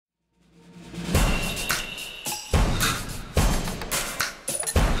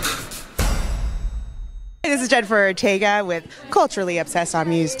this is Jennifer Ortega with Culturally Obsessed on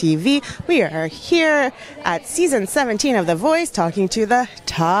MUSE TV. We are here at season 17 of The Voice talking to the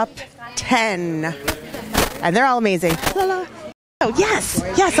top 10. And they're all amazing. La la. Oh, yes.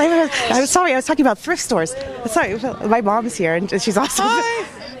 I'm sorry, I was talking about thrift stores. Sorry, my mom's here and she's also a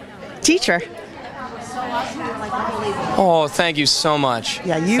teacher. Oh, thank you so much.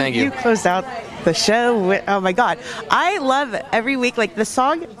 Yeah, you closed out the show with, oh my God. I love every week, like the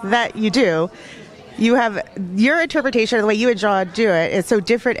song that you do, you have your interpretation of the way you and John do it is so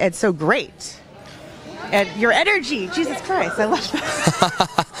different and so great. And your energy, Jesus Christ, I love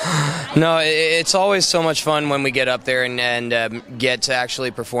that. No, it's always so much fun when we get up there and get to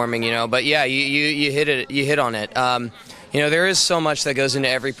actually performing, you know. But yeah, you hit on it. You know, there is so much that goes into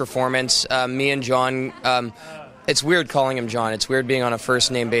every performance. Me and John, it's weird calling him John. It's weird being on a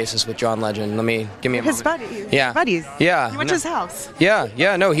first name basis with John Legend. Give me a his moment. Buddies. Yeah. You went to his house.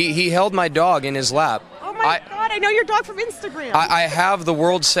 Yeah. No, he held my dog in his lap. Oh my God, I know your dog from Instagram. I have the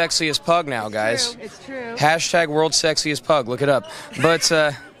world's sexiest pug now, guys. It's true. Hashtag world's sexiest pug. Look it up. But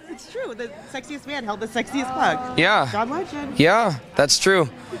it's true. The sexiest man held the sexiest pug. Yeah. John Legend. Yeah, that's true.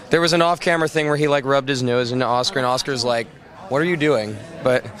 There was an off-camera thing where he like rubbed his nose into Oscar, and Oscar's like, "What are you doing?"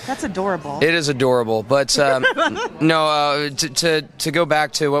 But that's adorable. It is adorable. But no, to go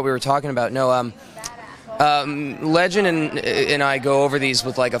back to what we were talking about. No, Legend and I go over these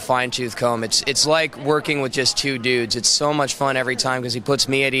with like a fine-tooth comb. It's like working with just two dudes. It's so much fun every time because he puts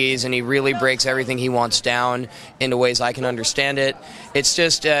me at ease and he really breaks everything he wants down into ways I can understand it. It's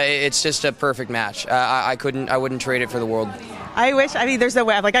just a perfect match. I wouldn't trade it for the world. There's no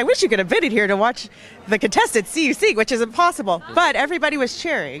way. I wish you could have been in here to watch the contestants see you sing, which is impossible. But everybody was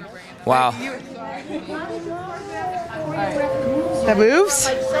cheering. Wow. The moves?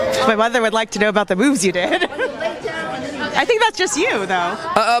 My mother would like to know about the moves you did. I think that's just you, though.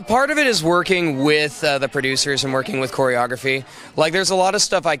 Part of it is working with the producers and working with choreography. Like, there's a lot of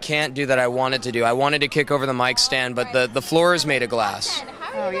stuff I can't do that I wanted to do. I wanted to kick over the mic stand, but the floor is made of glass.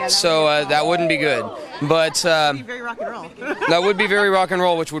 Oh, yeah, so that wouldn't be good. But that would be very rock and roll. That would be very rock and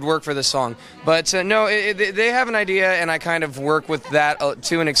roll, which would work for this song. But no, they have an idea, and I kind of work with that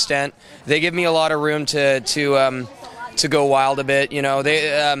to an extent. They give me a lot of room to go wild a bit, you know.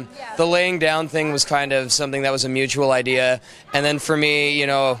 The laying down thing was kind of something that was a mutual idea, and then for me, you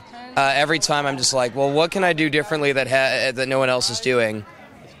know, every time I'm just like, well, what can I do differently that no one else is doing?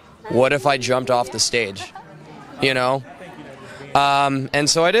 What if I jumped off the stage, you know? And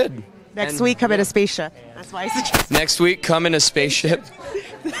so I did. Next week, come in a spaceship. That's why I suggest. Next week, come in a spaceship.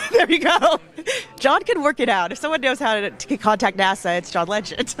 There you go. John can work it out. If someone knows how to contact NASA, it's John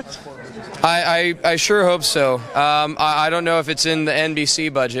Legend. I sure hope so. I don't know if it's in the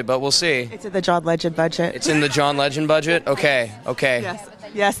NBC budget, but we'll see. It's in the John Legend budget. It's in the John Legend budget? Okay.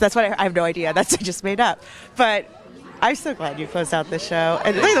 Yes, that's what I have no idea. That's I just made up. But I'm so glad you closed out the show.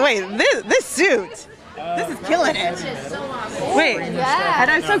 And by the way, this suit. This is killing it. Wait, and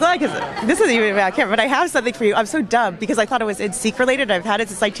I'm so glad because this isn't even about camera, but I have something for you. I'm so dumb because I thought it was NSYNC related. I've had it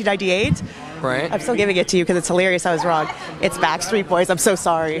since 1998. Right. I'm still giving it to you because it's hilarious. I was wrong. It's Backstreet Boys. I'm so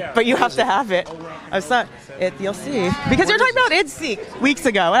sorry, but you have to have it. I'm sorry. You'll see. Because you're talking about NSYNC weeks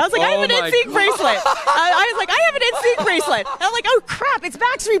ago, and I was like, I have an NSYNC bracelet. I was like, I have an NSYNC bracelet. And I'm like, oh crap, it's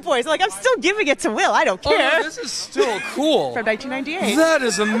Backstreet Boys. I'm like, I'm still giving it to Will. I don't care. Oh, this is still cool. From 1998. That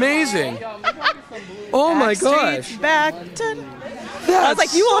is amazing. Oh my gosh. Back to... I was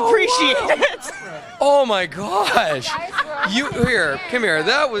like, you will appreciate it. Oh my gosh. Come here.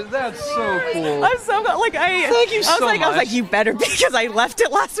 That's so cool. I'm so like Thank you so much. I was like, you better because I left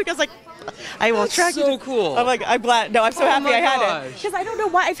it last week. I was like, I will track you. So cool. I'm like, I'm glad. No, I'm so happy I had it. Gosh. Because I don't know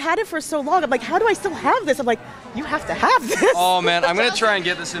why I've had it for so long. I'm like, how do I still have this? I'm like, you have to have this. Oh man, I'm gonna try and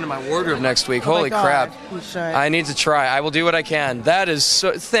get this into my wardrobe next week. Oh Holy crap. You should. I need to try. I will do what I can. That is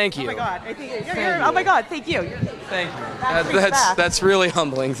so. Thank you. Oh my God. Oh my God. Thank you. Thank you. That's really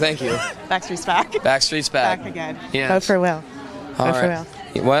humbling. Thank you. Backstreet's back. Backstreet's back. Back again. Yes. Vote for Will. Vote for Will.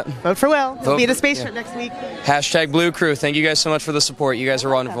 What? Vote for Will. He'll be in a spaceship next week. Hashtag Blue Crew. Thank you guys so much for the support. You guys are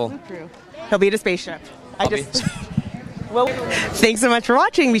wonderful. Blue Crew. He'll be in a spaceship. Well, thanks so much for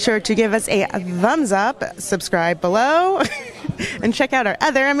watching. Be sure to give us a thumbs up, subscribe below, and check out our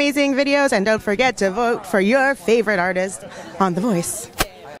other amazing videos. And don't forget to vote for your favorite artist on The Voice.